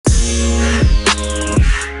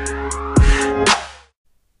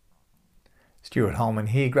Stuart Holman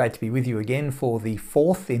here. Great to be with you again for the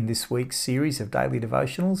fourth in this week's series of daily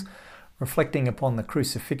devotionals, reflecting upon the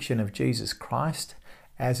crucifixion of Jesus Christ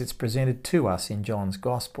as it's presented to us in John's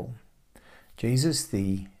Gospel. Jesus,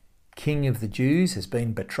 the King of the Jews, has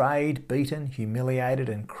been betrayed, beaten, humiliated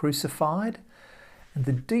and crucified. And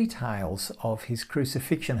the details of his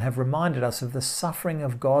crucifixion have reminded us of the suffering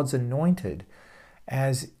of God's anointed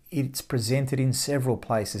as it's presented in several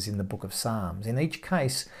places in the book of Psalms. In each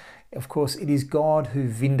case, of course, it is God who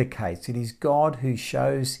vindicates. It is God who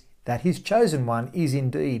shows that his chosen one is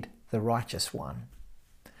indeed the righteous one.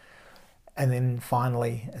 And then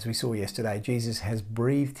finally, as we saw yesterday, Jesus has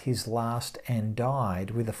breathed his last and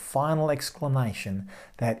died with a final exclamation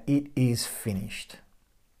that it is finished.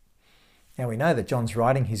 Now we know that John's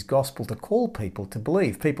writing his gospel to call people to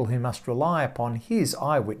believe, people who must rely upon his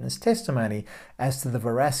eyewitness testimony as to the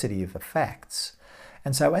veracity of the facts.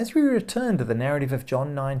 And so as we return to the narrative of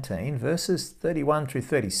John 19, verses 31 through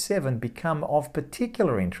 37 become of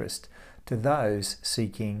particular interest to those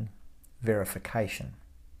seeking verification.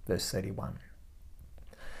 Verse 31.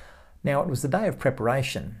 Now it was the day of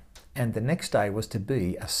preparation, and the next day was to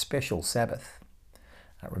be a special Sabbath.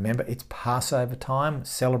 Remember, it's Passover time,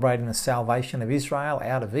 celebrating the salvation of Israel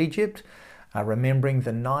out of Egypt, remembering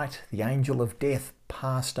the night the angel of death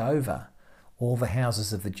passed over all the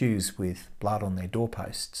houses of the Jews with blood on their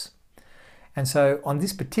doorposts. And so on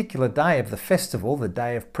this particular day of the festival, the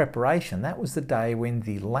day of preparation, that was the day when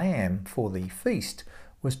the lamb for the feast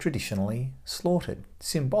was traditionally slaughtered.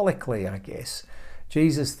 Symbolically, I guess,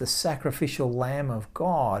 Jesus, the sacrificial Lamb of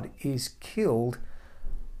God, is killed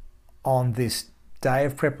on this day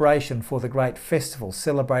of preparation for the great festival,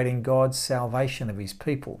 celebrating God's salvation of his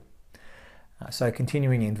people. So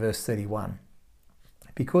continuing in verse 31.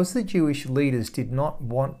 Because the Jewish leaders did not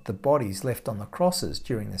want the bodies left on the crosses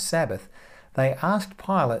during the Sabbath, they asked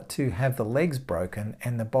Pilate to have the legs broken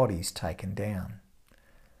and the bodies taken down.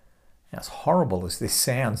 Now, as horrible as this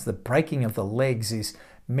sounds, the breaking of the legs is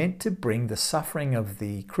meant to bring the suffering of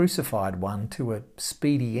the crucified one to a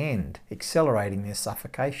speedy end, accelerating their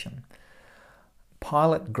suffocation.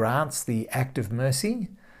 Pilate grants the act of mercy,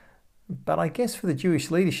 but I guess for the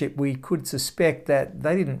Jewish leadership we could suspect that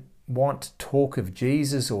they didn't want talk of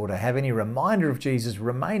Jesus or to have any reminder of Jesus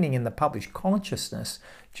remaining in the public consciousness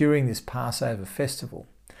during this Passover festival.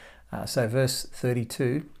 So verse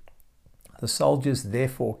 32, the soldiers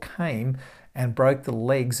therefore came and broke the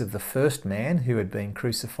legs of the first man who had been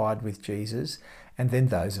crucified with Jesus, and then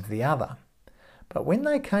those of the other. But when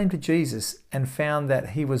they came to Jesus and found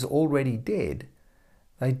that he was already dead,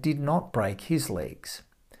 they did not break his legs.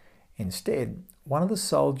 Instead, one of the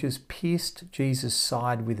soldiers pierced Jesus'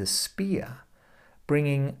 side with a spear,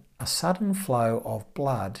 bringing a sudden flow of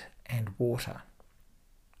blood and water.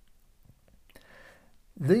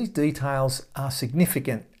 These details are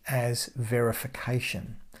significant as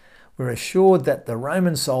verification. We're assured that the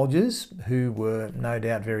Roman soldiers, who were no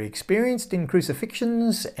doubt very experienced in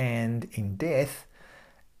crucifixions and in death,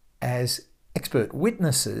 as expert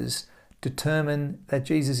witnesses, determine that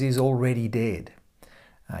Jesus is already dead.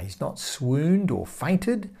 He's not swooned or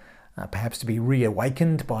fainted, perhaps to be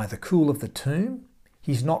reawakened by the cool of the tomb.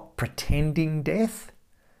 He's not pretending death.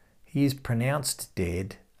 He is pronounced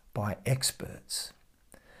dead by experts.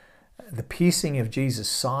 The piercing of Jesus'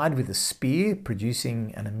 side with a spear,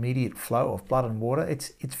 producing an immediate flow of blood and water,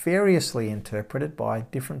 it's variously interpreted by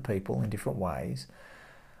different people in different ways.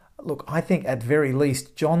 Look, I think at very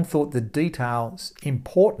least John thought the details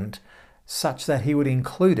important such that he would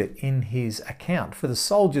include it in his account. For the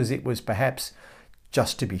soldiers it was perhaps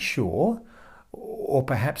just to be sure, or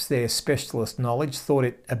perhaps their specialist knowledge thought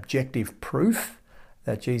it objective proof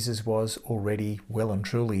that Jesus was already well and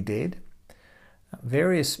truly dead.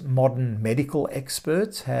 Various modern medical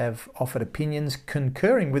experts have offered opinions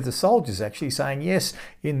concurring with the soldiers, actually saying, yes,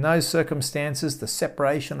 in those circumstances the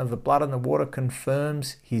separation of the blood and the water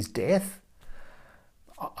confirms his death.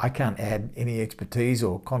 I can't add any expertise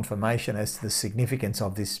or confirmation as to the significance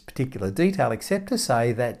of this particular detail, except to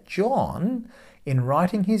say that John, in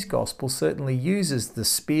writing his gospel, certainly uses the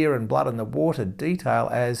spear and blood and the water detail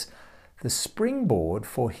as the springboard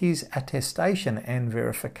for his attestation and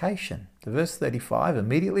verification. The verse 35,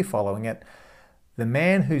 immediately following it, the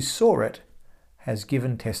man who saw it has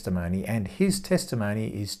given testimony, and his testimony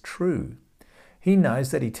is true. He knows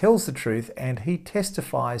that he tells the truth, and he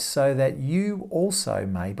testifies so that you also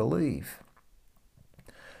may believe.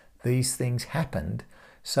 These things happened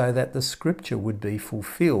so that the scripture would be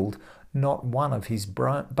fulfilled, not one of his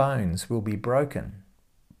bones will be broken.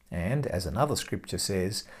 And, as another scripture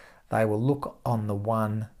says, they will look on the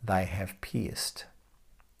one they have pierced.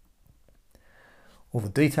 All the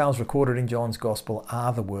details recorded in John's Gospel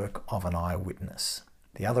are the work of an eyewitness.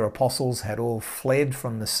 The other apostles had all fled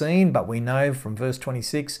from the scene, but we know from verse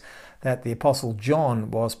 26 that the apostle John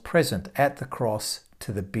was present at the cross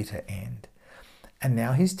to the bitter end. And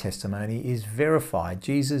now his testimony is verified.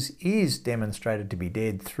 Jesus is demonstrated to be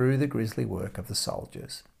dead through the grisly work of the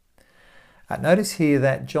soldiers. Notice here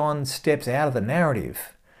that John steps out of the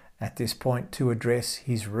narrative at this point to address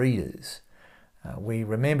his readers. We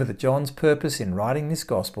remember that John's purpose in writing this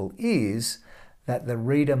gospel is that the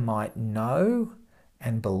reader might know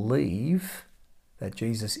and believe that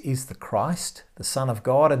Jesus is the Christ, the Son of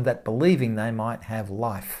God, and that believing they might have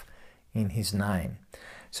life in his name.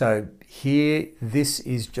 So here, this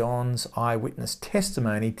is John's eyewitness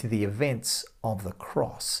testimony to the events of the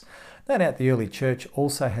cross. No doubt the early church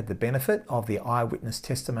also had the benefit of the eyewitness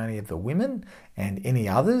testimony of the women and any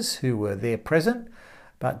others who were there present,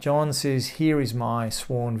 but John says, here is my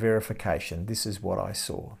sworn verification. This is what I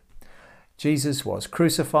saw. Jesus was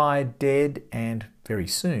crucified, dead, and very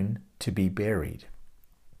soon to be buried.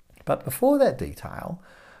 But before that detail,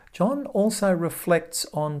 John also reflects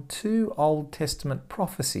on two Old Testament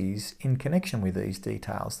prophecies in connection with these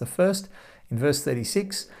details. The first, in verse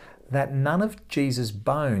 36, that none of Jesus'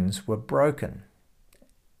 bones were broken.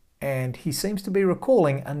 And he seems to be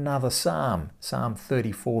recalling another psalm, Psalm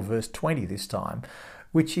 34, verse 20 this time,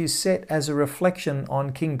 which is set as a reflection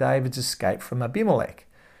on King David's escape from Abimelech.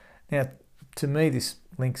 Now, to me, this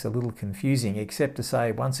link's a little confusing, except to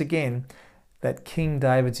say, once again, that King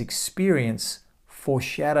David's experience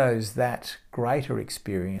foreshadows that greater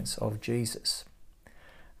experience of Jesus.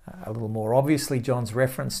 A little more obviously, John's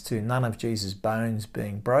reference to none of Jesus' bones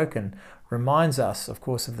being broken reminds us, of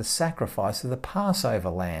course, of the sacrifice of the Passover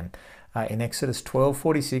lamb in Exodus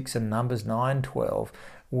 12:46 and Numbers 9:12,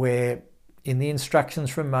 where in the instructions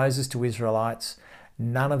from Moses to Israelites,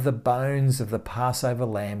 none of the bones of the Passover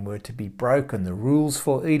lamb were to be broken. The rules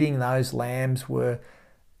for eating those lambs were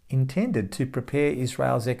intended to prepare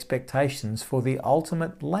Israel's expectations for the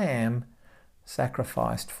ultimate lamb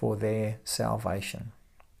sacrificed for their salvation.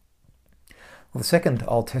 Well, the second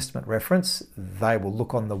Old Testament reference, they will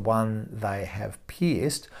look on the one they have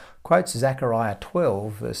pierced, quotes Zechariah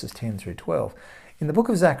 12, verses 10 through 12. In the book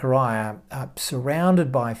of Zechariah,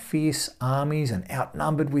 surrounded by fierce armies and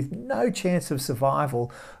outnumbered with no chance of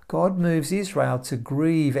survival, God moves Israel to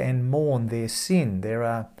grieve and mourn their sin. There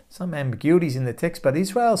are some ambiguities in the text, but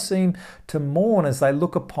Israel seem to mourn as they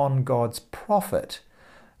look upon God's prophet,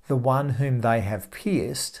 the one whom they have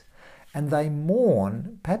pierced, and they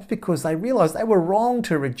mourn perhaps because they realize they were wrong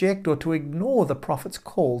to reject or to ignore the prophet's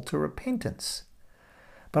call to repentance.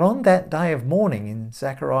 But on that day of mourning in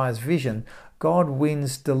Zechariah's vision, God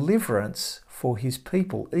wins deliverance for his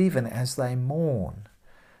people even as they mourn.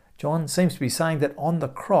 John seems to be saying that on the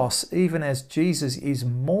cross, even as Jesus is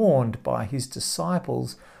mourned by his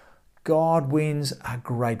disciples, God wins a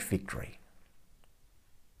great victory.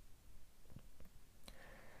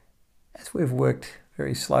 As we've worked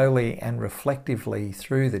very slowly and reflectively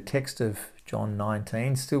through the text of John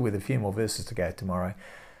 19, still with a few more verses to go tomorrow,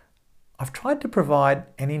 I've tried to provide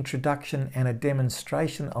an introduction and a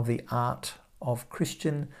demonstration of the art of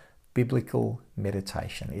Christian biblical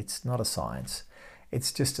meditation. It's not a science.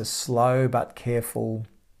 It's just a slow but careful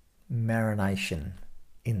marination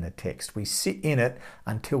in the text. We sit in it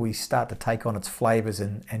until we start to take on its flavours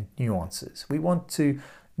and nuances. We want to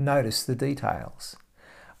notice the details.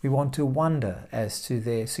 We want to wonder as to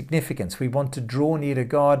their significance. We want to draw near to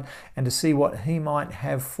God and to see what he might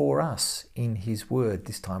have for us in his word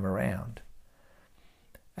this time around.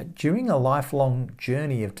 During a lifelong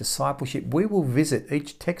journey of discipleship, we will visit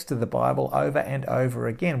each text of the Bible over and over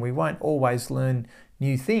again. We won't always learn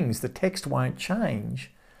new things. The text won't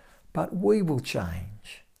change, but we will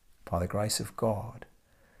change by the grace of God.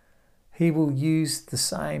 He will use the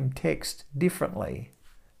same text differently,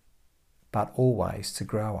 but always to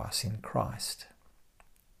grow us in Christ.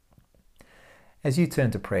 As you turn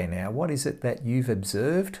to prayer now, what is it that you've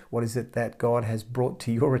observed? What is it that God has brought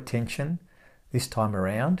to your attention this time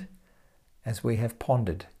around as we have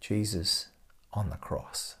pondered Jesus on the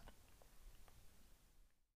cross?